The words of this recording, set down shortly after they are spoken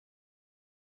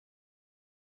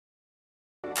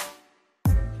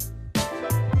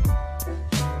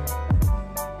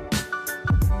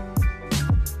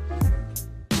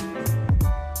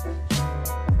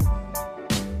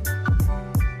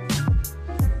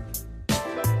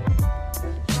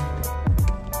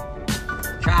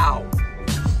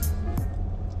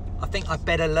I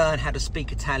better learn how to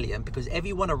speak Italian because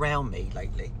everyone around me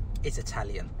lately is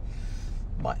Italian.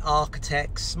 My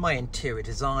architects, my interior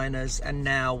designers, and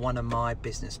now one of my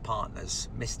business partners,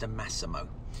 Mr. Massimo.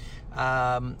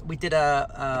 We did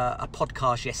a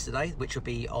podcast yesterday, which will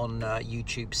be on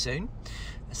YouTube soon.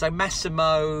 So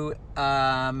Massimo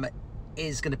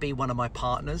is going to be one of my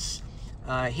partners.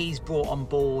 He's brought on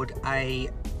board a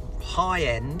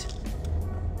high-end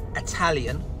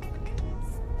Italian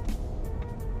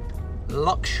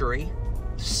luxury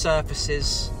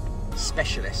surfaces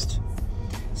specialist.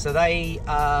 So they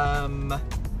are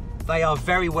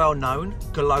very well known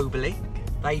globally.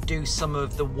 They do some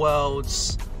of the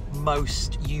world's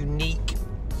most unique,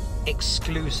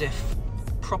 exclusive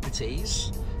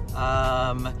properties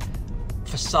for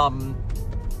some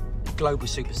global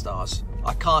superstars.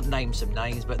 I can't name some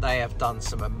names, but they have done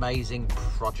some amazing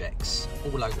projects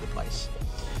all over the place.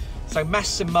 So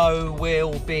Massimo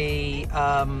will be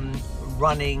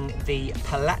running the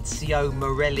Palazzo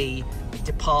Morelli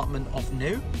department of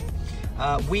New.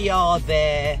 We are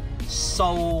their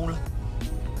sole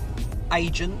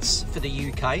agents for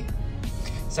the UK.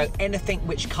 So anything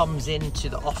which comes into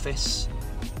the office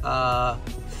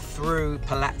through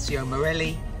Palazzo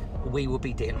Morelli, we will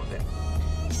be dealing with it.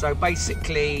 So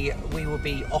basically, we will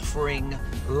be offering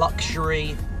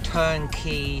luxury,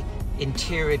 turnkey,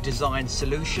 interior design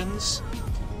solutions.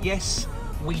 Yes,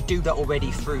 we do that already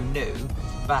through New,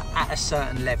 but at a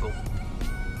certain level.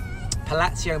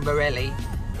 Palazzo Morelli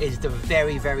is the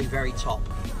very, very, very top.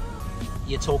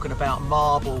 You're talking about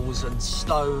marbles and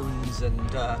stones and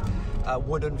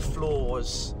wooden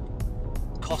floors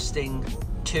costing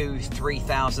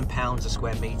 £2,000–3,000 a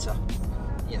square metre.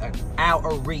 You know, out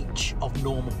of reach of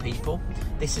normal people.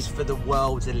 This is for the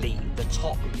world's elite, the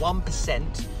top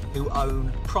 1% who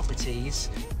own properties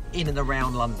in and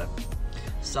around London.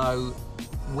 So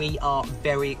we are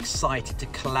very excited to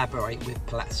collaborate with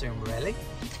Palazzo Morelli,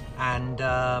 and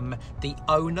the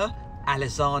owner,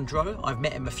 Alessandro, I've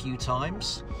met him a few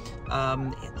times.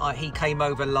 He came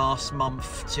over last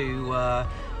month to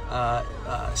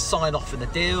sign off on the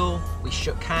deal. We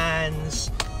shook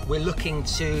hands. We're looking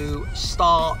to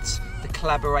start the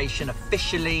collaboration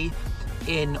officially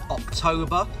in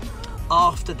October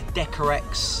after the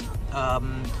Decorex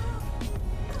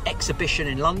exhibition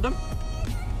in London.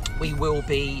 We will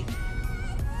be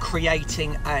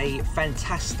creating a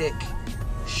fantastic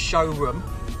showroom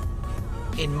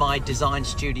in my design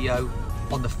studio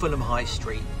on the Fulham High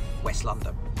Street, West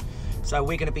London. So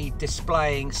we're going to be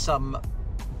displaying some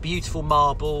beautiful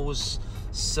marbles,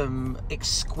 some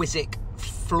exquisite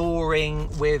flooring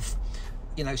with,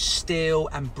 you know, steel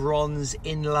and bronze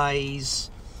inlays,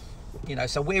 you know,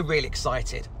 so we're really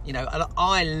excited, you know, and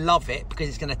I love it because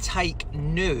it's going to take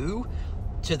New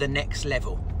to the next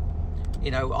level. You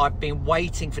know, I've been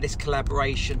waiting for this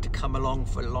collaboration to come along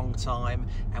for a long time,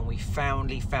 and we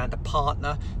finally found a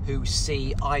partner who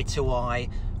see eye to eye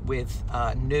with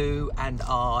New and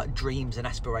our dreams and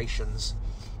aspirations.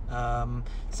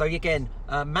 So again,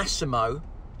 Massimo,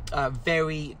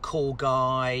 very cool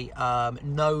guy,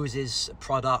 knows his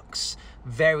products,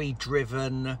 very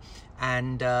driven,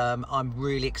 and I'm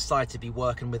really excited to be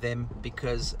working with him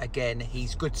because, again,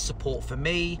 he's good support for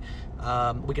me.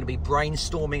 We're going to be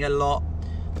brainstorming a lot.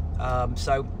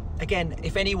 So again,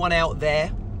 if anyone out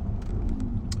there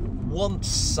wants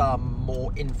some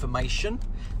more information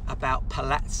about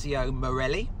Palazzo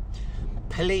Morelli,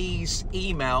 please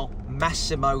email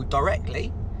Massimo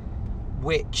directly,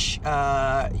 which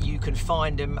you can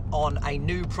find him on a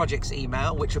New Projects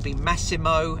email, which will be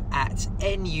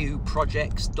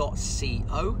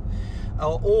massimo@nuprojects.co,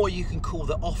 or you can call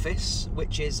the office,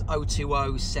 which is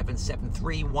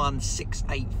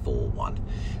 020-773-16841,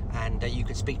 and you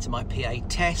can speak to my PA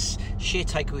Tess. She'll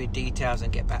take all your details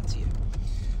and get back to you.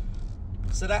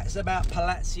 So that's about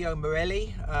Palazzo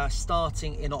Morelli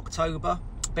starting in October.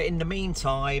 But in the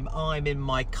meantime, I'm in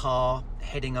my car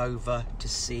heading over to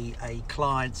see a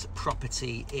client's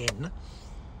property in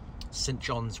St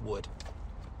John's Wood.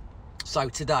 So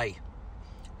today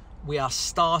we are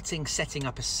setting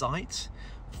up a site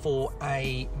for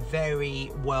a very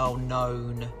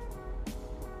well-known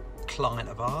client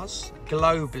of ours,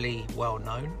 globally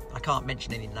well-known. I can't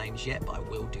mention any names yet, but I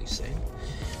will do soon.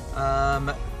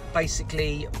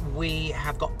 Basically, we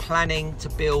have got planning to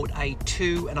build a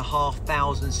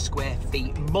 2,500 square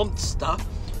feet monster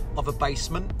of a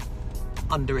basement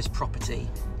under his property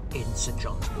in St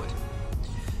John's Wood.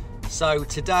 So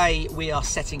today we are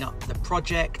setting up the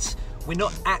project. We're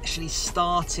not actually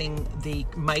starting the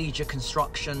major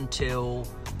construction till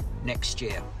next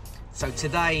year. So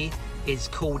today is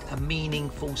called a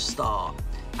meaningful start.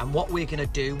 And what we're going to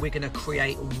do, we're going to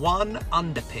create one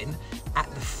underpin at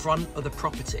the front of the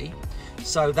property.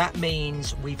 So that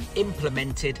means we've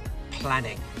implemented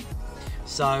planning.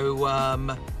 So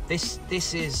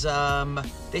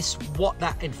what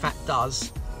that in fact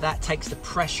does, that takes the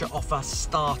pressure off us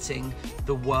starting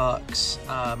the works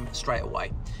straight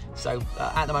away. So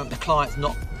at the moment the client's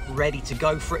not ready to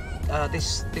go for it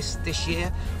this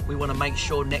year. We want to make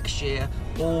sure next year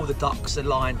all the ducks are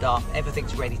lined up,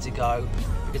 everything's ready to go,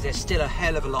 because there's still a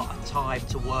hell of a lot of time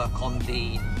to work on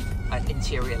the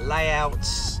interior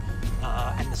layouts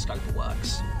and the scope of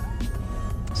works.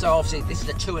 So obviously this is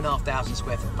a 2,500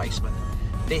 square foot basement.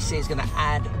 This is going to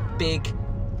add big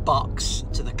bucks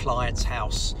to the client's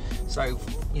house. So,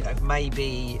 you know,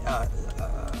 maybe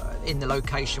in the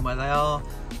location where they are,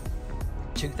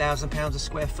 £2,000 a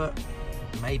square foot,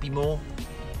 maybe more.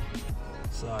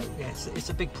 So yes, it's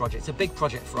a big project. It's a big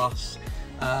project for us.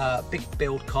 Big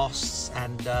build costs,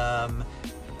 and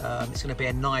it's going to be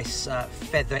a nice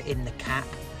feather in the cap,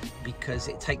 because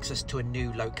it takes us to a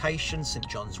new location, St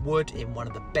John's Wood, in one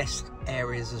of the best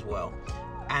areas as well,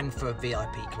 and for a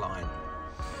VIP client.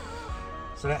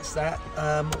 So that's that.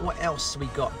 What else we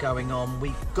got going on?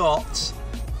 We've got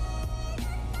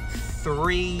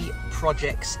 3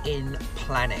 projects in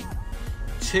planning.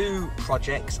 2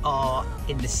 projects are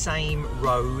in the same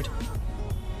road,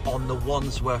 on the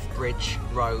Wandsworth Bridge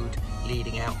Road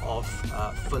leading out of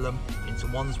Fulham into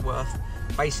Wandsworth.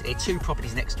 Basically 2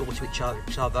 properties next door to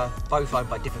each other, both owned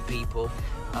by different people.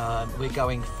 We're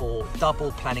going for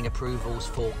double planning approvals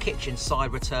for kitchen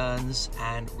side returns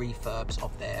and refurbs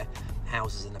of their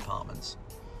houses and apartments.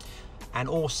 And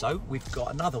also we've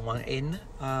got another one in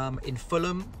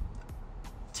Fulham,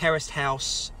 terraced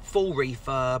house, full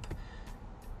refurb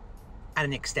and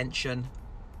an extension,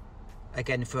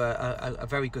 again for a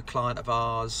very good client of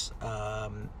ours.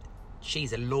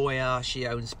 She's a lawyer, she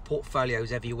owns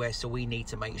portfolios everywhere, so we need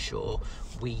to make sure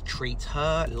we treat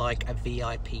her like a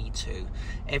VIP too.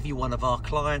 Every one of our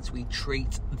clients, we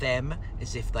treat them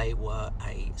as if they were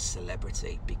a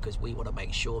celebrity, because we want to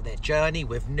make sure their journey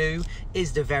with New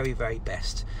is the very, very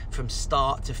best. From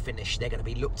start to finish, they're going to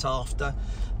be looked after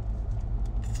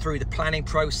through the planning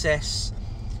process,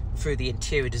 through the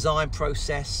interior design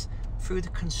process, through the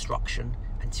construction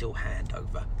until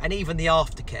handover, and even the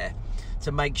aftercare,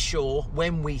 to make sure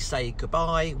when we say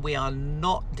goodbye, we are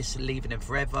not just leaving them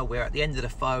forever. We're at the end of the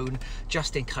phone,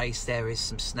 just in case there is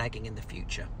some snagging in the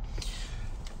future.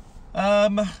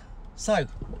 So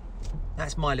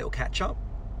that's my little catch up.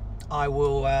 I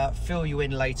will fill you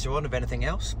in later on of anything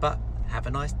else, but have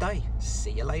a nice day. See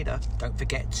you later. Don't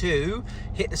forget to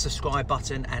hit the subscribe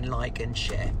button and like and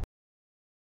share.